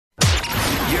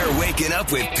You're waking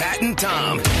up with Pat and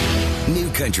Tom. New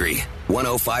Country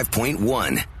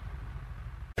 105.1.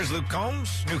 There's Luke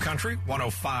Combs, New Country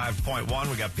 105.1.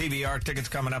 We got PBR tickets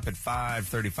coming up at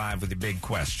 5:35 with the big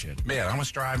question. Man, I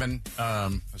was dropping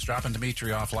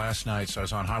Dimitri off last night, so I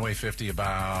was on Highway 50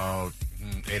 about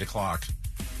 8 o'clock,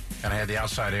 and I had the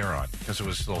outside air on because it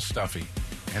was a little stuffy,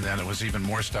 and then it was even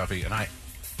more stuffy, and I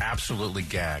absolutely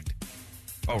gagged.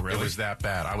 Oh, really? It was that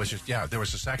bad. I was just, there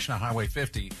was a section of Highway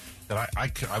 50 that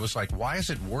I was like, why is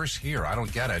it worse here? I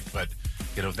don't get it, but...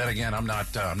 then again, I'm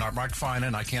not Mark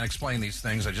Finan. I can't explain these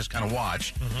things. I just kind of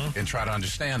watch and try to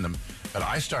understand them. But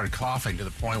I started coughing to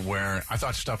the point where I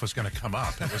thought stuff was going to come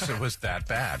up. It was that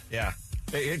bad. Yeah.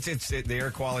 The air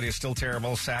quality is still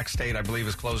terrible. Sac State, I believe,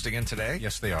 is closed again today.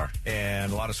 Yes, they are.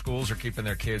 And a lot of schools are keeping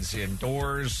their kids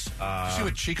indoors. See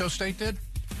what Chico State did?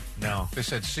 No. They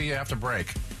said, see you after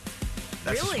break.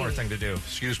 That's a smart thing to do.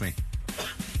 Excuse me.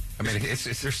 I mean, they're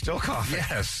still coughing.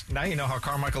 Yes. Now you know how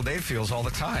Carmichael Dave feels all the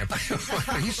time.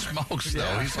 He smokes, though.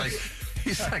 Yeah.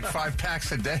 He's like 5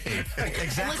 packs a day.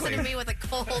 Exactly. Listen to me with a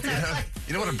cold.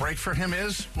 You know what a break for him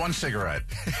is? 1 cigarette.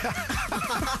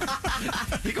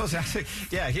 He goes out.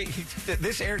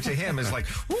 This air to him is like,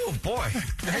 oh boy,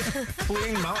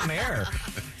 clean mountain air.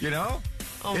 You know.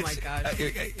 Oh, my God.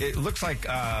 It looks like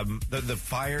the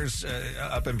fires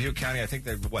up in Butte County, I think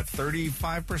they're,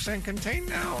 35% contained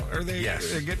now? Are they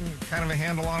they're getting kind of a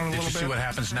handle on it a little bit? Did you see what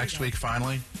happens next week,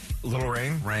 finally? A little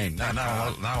rain? Rain. Not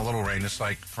a little rain. It's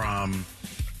like from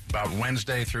about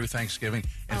Wednesday through Thanksgiving.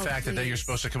 In fact, the day you're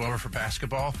supposed to come over for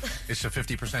basketball, it's a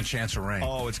 50% chance of rain.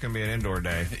 Oh, it's going to be an indoor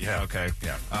day. Yeah. Okay.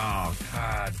 Yeah. Oh,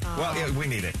 God. Well, yeah, we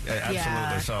need it. Absolutely.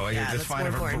 Yeah. So it's fine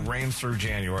if it rains through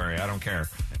January. I don't care.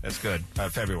 That's good.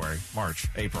 February, March,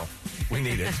 April. We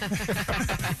need it.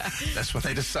 That's what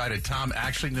they decided. Tom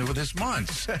actually knew with his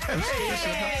months. I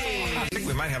think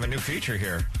we might have a new feature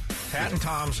here. Pat and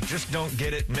Tom's Just Don't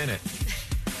Get It Minute.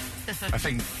 I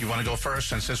think you want to go first,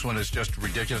 since this one is just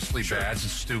ridiculously bad and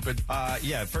stupid.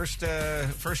 First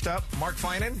up, Mark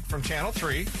Finan from Channel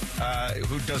 3,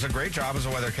 who does a great job as a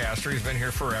weathercaster. He's been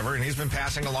here forever, and he's been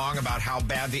passing along about how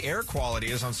bad the air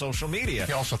quality is on social media.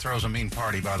 He also throws a mean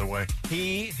party, by the way.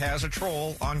 He has a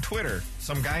troll on Twitter,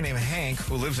 some guy named Hank,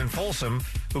 who lives in Folsom,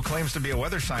 who claims to be a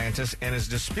weather scientist and is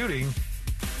disputing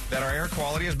that our air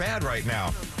quality is bad right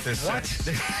now.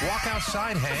 Walk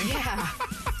outside, Hank. Yeah.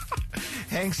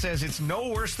 Hank says it's no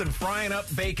worse than frying up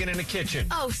bacon in a kitchen.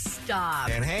 Oh, stop.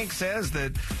 And Hank says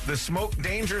that the smoke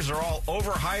dangers are all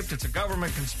overhyped. It's a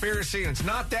government conspiracy, and it's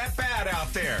not that bad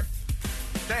out there.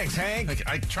 Thanks, Hank.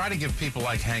 I try to give people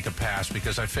like Hank a pass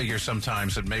because I figure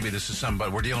sometimes that maybe this is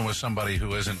we're dealing with somebody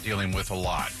who isn't dealing with a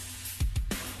lot.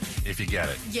 If you get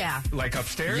it. Yeah. Like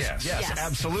upstairs? Yes,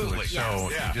 absolutely. So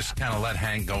you just kind of let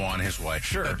Hank go on his way.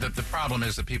 Sure. The problem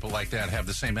is that people like that have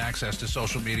the same access to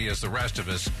social media as the rest of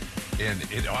us, and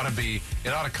it ought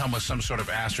to come with some sort of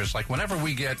asterisk. Like whenever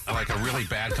we get like a really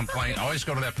bad complaint, I always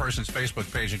go to that person's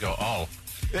Facebook page and go, oh,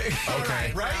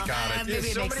 okay, right? Got it.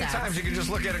 So many times you can just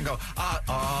look at it and go,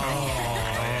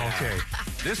 okay.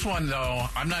 This one, though,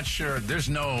 I'm not sure. There's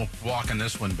no walking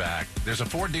this one back. There's a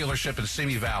Ford dealership in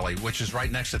Simi Valley, which is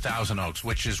right next to Thousand Oaks,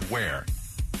 which is where?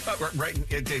 Right,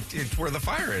 it's where the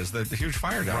fire is, the huge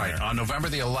fire down there. On November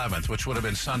the 11th, which would have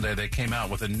been Sunday, they came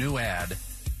out with a new ad.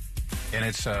 And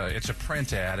it's a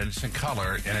print ad, and it's in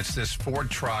color, and it's this Ford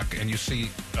truck, and you see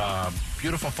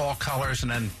beautiful fall colors,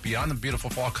 and then beyond the beautiful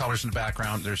fall colors in the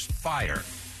background, there's fire.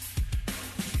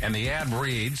 And the ad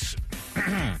reads,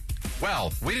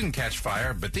 well, we didn't catch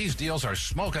fire, but these deals are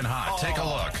smoking hot. Take a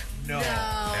look. No.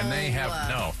 And they have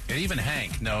no. And even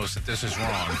Hank knows that this is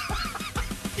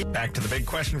wrong. Back to the big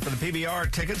question for the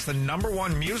PBR tickets. The number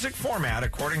one music format,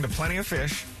 according to Plenty of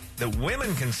Fish, that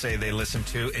women can say they listen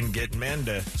to and get men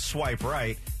to swipe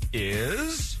right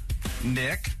is...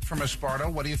 Nick from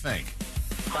Esparta, what do you think?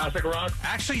 Classic rock.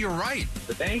 Actually, you're right.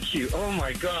 Thank you. Oh,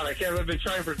 my God. I can't. I've been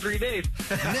trying for 3 days.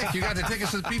 Nick, you got the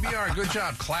tickets to the PBR. Good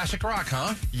job. Classic rock,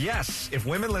 huh? Yes. If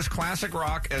women list classic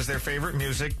rock as their favorite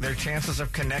music, their chances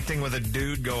of connecting with a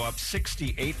dude go up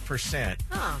 68%.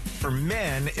 Huh. For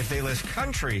men, if they list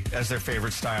country as their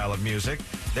favorite style of music,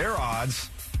 their odds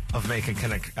of making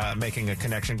a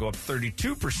connection go up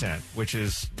 32%, which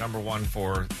is number one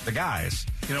for the guys.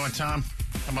 You know what, Tom?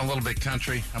 I'm a little bit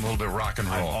country. I'm a little bit rock and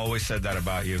roll. I've always said that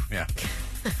about you. Yeah.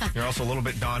 You're also a little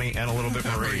bit Donnie and a little bit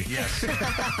Marie. Yes. A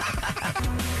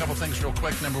couple things real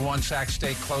quick. Number one, Sac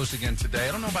State closed again today.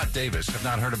 I don't know about Davis. I've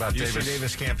not heard about Davis. UC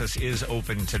Davis campus is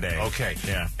open today. Okay.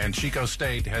 Yeah. And Chico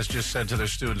State has just said to their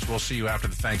students, we'll see you after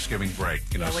the Thanksgiving break.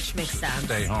 Which makes sense.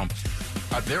 Stay home.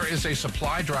 There is a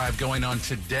supply drive going on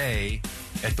today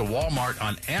at the Walmart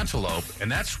on Antelope,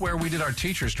 and that's where we did our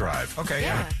teacher's drive. Okay,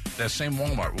 Yeah. That same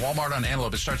Walmart on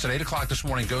Antelope. It starts at 8 o'clock this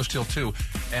morning, goes till 2,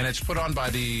 and it's put on by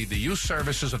the Youth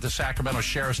Services of the Sacramento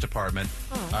Sheriff's Department.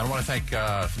 I want to thank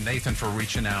Nathan for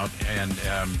reaching out and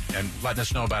letting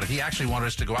us know about it. He actually wanted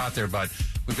us to go out there, but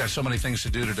we've got so many things to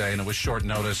do today, and it was short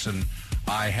notice, and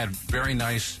I had very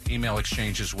nice email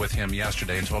exchanges with him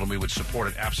yesterday and told him we would support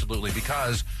it absolutely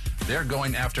because they're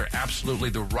going after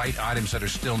absolutely the right items that are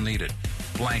still needed.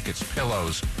 Blankets,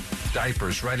 pillows,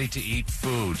 diapers, ready-to-eat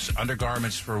foods,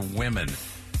 undergarments for women.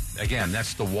 Again,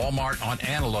 that's the Walmart on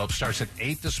Antelope. Starts at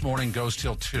 8 this morning, goes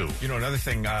till 2. You know, another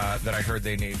thing that I heard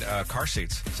they need car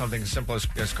seats. Something as simple as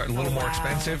a little more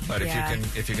expensive, but Yeah.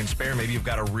 if you can spare, maybe you've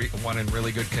got one in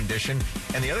really good condition.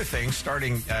 And the other thing,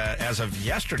 starting as of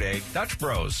yesterday, Dutch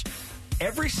Bros.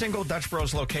 Every single Dutch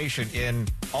Bros location in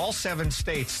all 7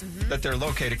 states that they're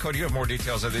located. Cody, you have more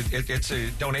details. It's a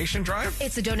donation drive?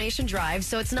 It's a donation drive,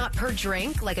 so it's not per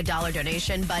drink, like a $1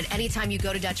 donation, but anytime you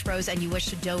go to Dutch Bros and you wish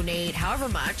to donate however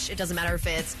much, it doesn't matter if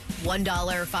it's $1,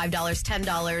 $5,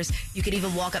 $10, you could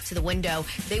even walk up to the window.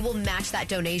 They will match that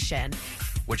donation.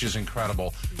 Which is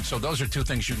incredible. So those are 2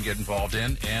 things you can get involved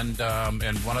in. And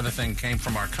one other thing came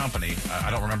from our company. I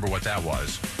don't remember what that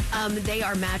was. They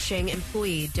are matching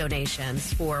employee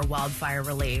donations for wildfire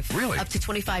relief. Really? Up to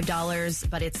 $25,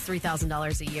 but it's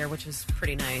 $3,000 a year, which is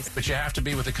pretty nice. But you have to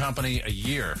be with the company a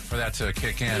year for that to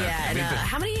kick in. Yeah, and We've been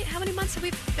how many months have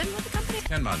we been with the company?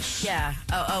 10 months. Yeah.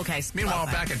 Oh, okay. Meanwhile,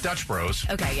 Well, back at Dutch Bros.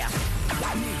 Okay, yeah.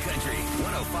 New Country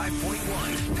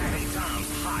 105.1. Pat and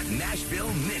Tom's Hot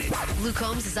Nashville Minute. Luke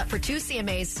Combs is up for 2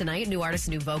 CMAs tonight, new artist,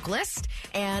 new vocalist,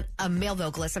 and a male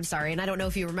vocalist, I'm sorry. And I don't know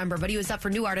if you remember, but he was up for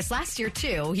new artist last year,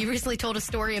 too. He recently told a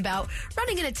story about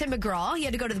running into Tim McGraw. He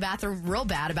had to go to the bathroom real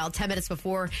bad about 10 minutes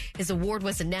before his award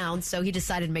was announced, so he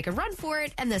decided to make a run for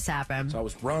it, and this happened. So I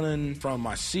was running from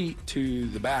my seat to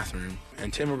the bathroom,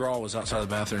 and Tim McGraw was outside the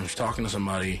bathroom just talking to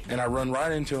somebody, and I run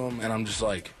right into him, and I'm just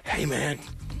like, hey, man,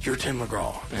 you're Tim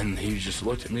McGraw. And he just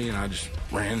looked at me, and I just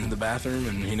ran to the bathroom,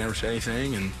 and he never said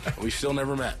anything, and we still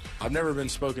never met. I've never been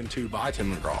spoken to by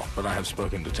Tim McGraw, but I have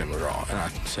spoken to Tim McGraw, and I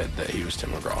said that he was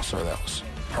Tim McGraw, so that was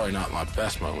probably not my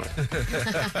best moment.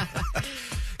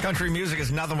 Country music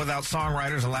is nothing without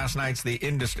songwriters, and last night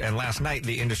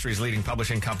the industry's leading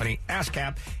publishing company,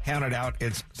 ASCAP, handed out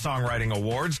its songwriting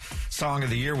awards. Song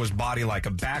of the year was "Body Like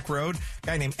a Back Road." A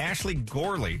guy named Ashley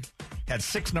Gorley had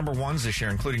 6 number ones this year,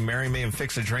 including "Marry Me" and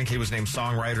 "Fix a Drink." He was named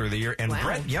Songwriter of the Year, and Wow.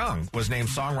 Brett Young was named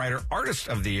Songwriter Artist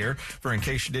of the Year for "In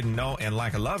Case You Didn't Know" and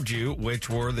 "Like I Loved You," which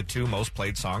were the 2 most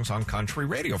played songs on country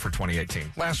radio for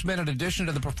 2018. Last minute addition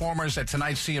to the performers at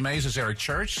tonight's CMAs is Eric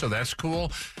Church, so that's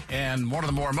cool. And one of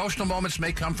the more emotional moments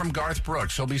may come from Garth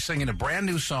Brooks. He'll be singing a brand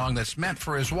new song that's meant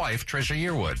for his wife, Trisha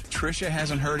Yearwood. Trisha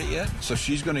hasn't heard it yet, so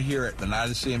she's going to hear it the night of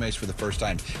the CMAs for the first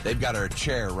time. They've got her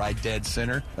chair right dead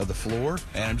center of the floor,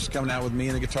 and I'm just coming out with me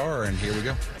and the guitar, and here we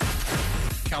go.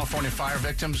 California fire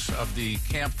victims of the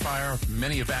Camp Fire,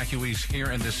 many evacuees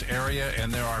here in this area,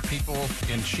 and there are people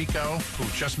in Chico who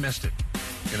just missed it.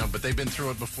 But they've been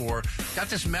through it before. Got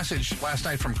this message last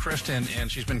night from Kristen, and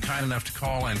she's been kind enough to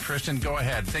call in. Kristen, go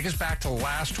ahead. Take us back to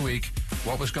last week.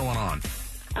 What was going on?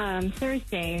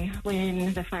 Thursday,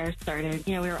 when the fire started,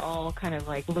 we were all kind of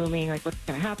like blooming, like what's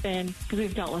going to happen? Because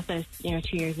we've dealt with this, 2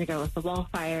 years ago with the wall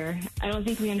fire. I don't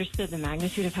think we understood the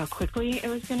magnitude of how quickly it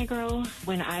was going to grow.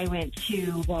 When I went to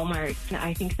Walmart,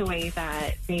 I think the way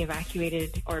that they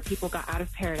evacuated or people got out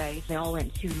of Paradise, they all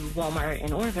went to Walmart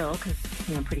in Orville because,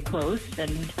 pretty close,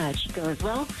 and Chico as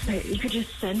well. But you could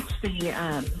just sense the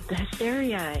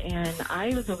hysteria, and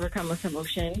I was overcome with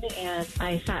emotion, and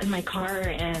I sat in my car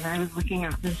and I was looking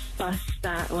at this bus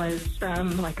that was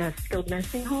from like a skilled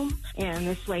nursing home, and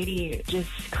this lady just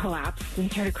collapsed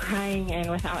and started crying, and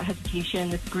without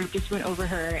hesitation this group just went over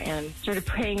her and started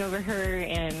praying over her,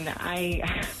 and I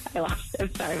lost it.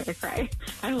 I'm sorry, I'm gonna cry.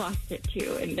 I lost it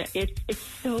too, and it's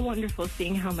so wonderful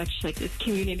seeing how much like this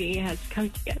community has come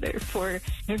together for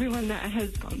everyone that has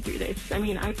gone through this. I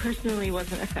mean, I personally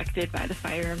wasn't affected by the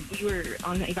fire. We were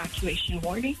on the evacuation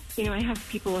warning. I have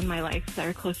people in my life that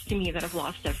are close to me that have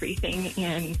lost everything,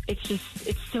 and it's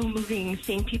so moving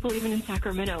seeing people even in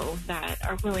Sacramento that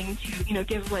are willing to,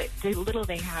 give what little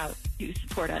they have to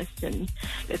support us. And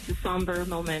it's a somber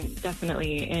moment,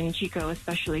 definitely, in Chico,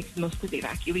 especially because most of the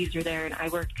evacuees are there, and I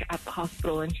work at the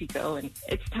hospital in Chico, and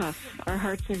it's tough. Our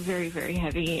hearts are very, very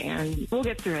heavy, and we'll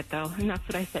get through it, though, and that's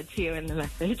what I said to you in the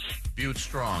message. Butte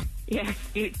strong. Yes,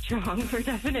 Butte strong. We're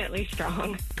definitely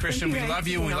strong. Kristen, we guys. love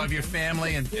you. We love your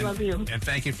family, and We love you. And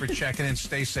thank you for checking in.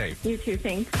 Stay safe. You too,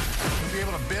 thanks. You'll be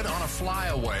able to bid on a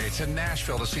flyaway to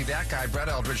Nashville to see that guy, Brett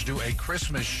Eldridge, do a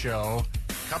Christmas show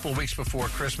couple of weeks before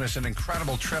Christmas. An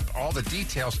incredible trip. All the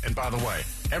details. And by the way,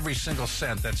 every single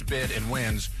cent that's bid and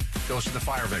wins goes to the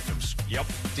fire victims. Yep.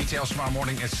 Details tomorrow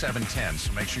morning at 7:10.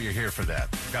 So make sure you're here for that.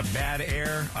 Got bad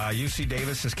air. UC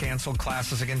Davis has canceled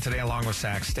classes again today, along with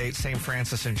Sac State. St.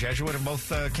 Francis and Jesuit have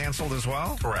both canceled as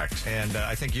well. Correct. And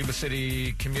I think Yuba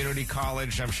City Community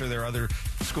College, I'm sure there are other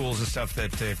schools and stuff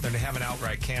that if they haven't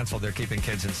outright canceled, they're keeping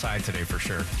kids inside today for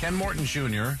sure. Ken Morton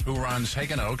Jr., who runs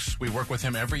Hagen Oaks, we work with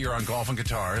him every year on Golf and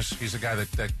Guitars. He's the guy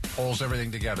that pulls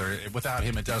everything together. Without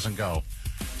him, it doesn't go.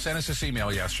 Sent us this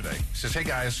email yesterday. He says, hey,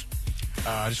 guys,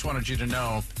 I just wanted you to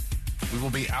know we will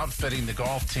be outfitting the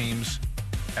golf teams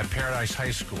at Paradise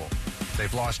High School.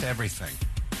 They've lost everything.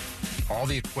 All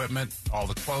the equipment, all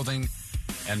the clothing,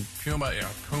 and Puma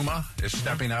is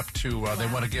stepping up to, they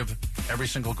want to give every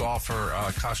single golfer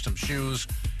custom shoes,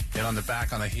 and on the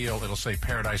back, on the heel, it'll say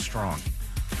Paradise Strong.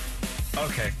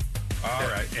 Okay. All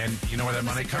right. And you know where that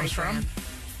money comes from?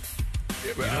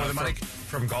 You know where the money...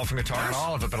 From Golf and Guitars? Not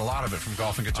all of it, but a lot of it from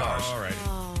Golf and Guitars. All right.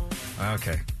 Oh.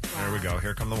 Okay. There we go.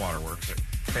 Here come the waterworks.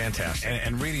 Fantastic.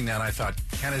 And reading that, I thought,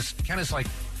 Ken is like,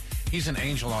 he's an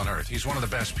angel on earth. He's one of the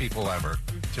best people ever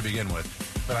to begin with.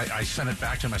 But I sent it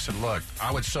back to him. I said, look,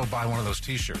 I would so buy one of those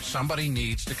T-shirts. Somebody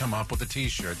needs to come up with a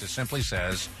T-shirt that simply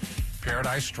says,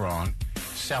 Paradise Strong,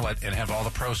 sell it, and have all the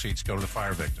proceeds go to the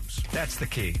fire victims. That's the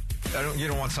key. You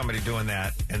don't want somebody doing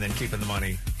that and then keeping the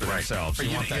money for themselves. But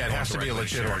it has to be a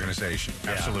legit organization.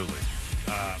 Yeah. Absolutely.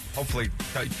 Hopefully,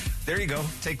 there you go.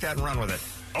 Take that and run with it.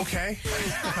 Okay.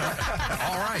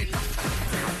 All right.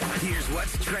 Here's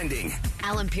what's trending.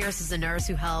 Alan Pierce is a nurse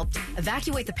who helped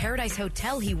evacuate the Paradise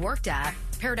Hotel he worked at.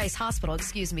 Paradise Hospital,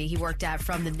 he worked at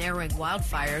from the narrowing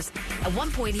wildfires. At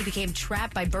one point, he became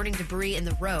trapped by burning debris in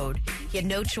the road. He had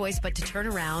no choice but to turn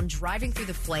around, driving through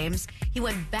the flames. He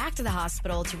went back to the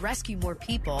hospital to rescue more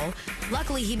people.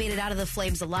 Luckily, he made it out of the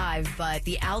flames alive, but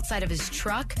the outside of his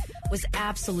truck was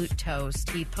absolute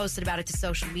toast. He posted about it to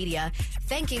social media,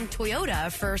 thanking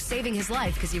Toyota for saving his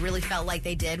life because he really felt like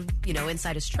they did,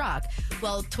 inside his truck.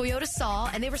 Well, Toyota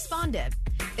saw and they responded.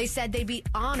 They said they'd be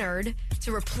honored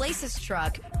to replace his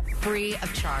truck free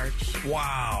of charge.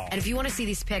 Wow. And if you want to see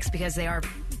these pics, because they are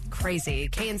crazy,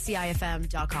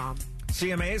 kncifm.com.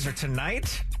 CMAs are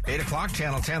tonight, 8 o'clock,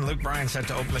 Channel 10. Luke Bryan set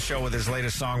to open the show with his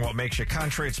latest song, What Makes You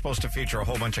Country. It's supposed to feature a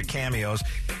whole bunch of cameos.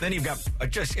 Then you've got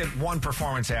just one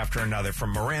performance after another,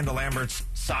 from Miranda Lambert's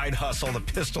Side Hustle, the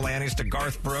Pistol Annies, to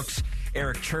Garth Brooks.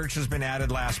 Eric Church has been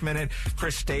added last minute.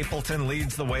 Chris Stapleton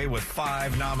leads the way with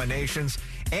 5 nominations.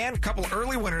 And a couple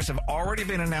early winners have already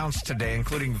been announced today,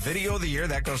 including Video of the Year.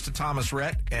 That goes to Thomas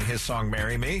Rhett and his song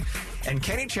Marry Me. And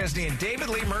Kenny Chesney and David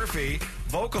Lee Murphy,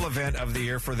 Vocal Event of the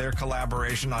Year, for their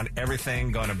collaboration on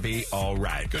Everything Gonna Be All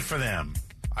Right. Good for them.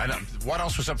 What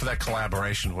else was up for that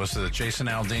collaboration? Was the Jason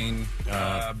Aldean?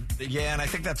 Yeah, and I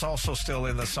think that's also still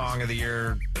in the Song of the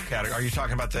Year category. Are you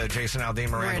talking about the Jason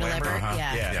Aldean, Miranda Lambert? Uh-huh.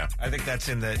 Yeah. I think that's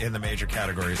in the major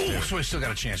categories too. Ooh, so we still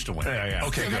got a chance to win. Yeah.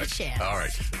 Okay, Still got good. a chance. All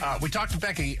right. We talked to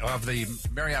Becky of the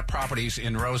Marriott Properties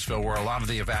in Roseville, where a lot of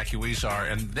the evacuees are,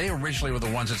 and they originally were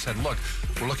the ones that said, look,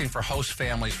 we're looking for host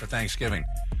families for Thanksgiving.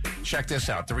 Check this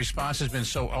out. The response has been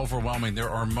so overwhelming.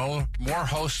 There are more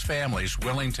host families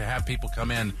willing to have people come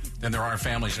in than there are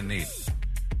families in need.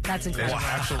 That's incredible. It's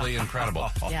absolutely incredible.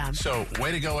 Yeah. So,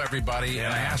 way to go, everybody.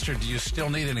 And I asked her, do you still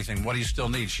need anything? What do you still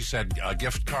need? She said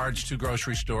gift cards to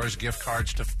grocery stores, gift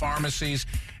cards to pharmacies,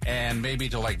 and maybe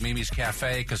to like Mimi's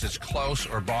Cafe because it's close,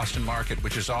 or Boston Market,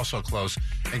 which is also close.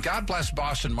 And God bless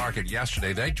Boston Market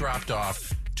yesterday. They dropped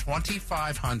off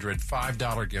 2,500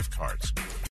 $5 gift cards.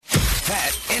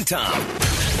 Pat and Tom.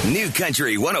 New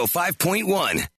Country 105.1.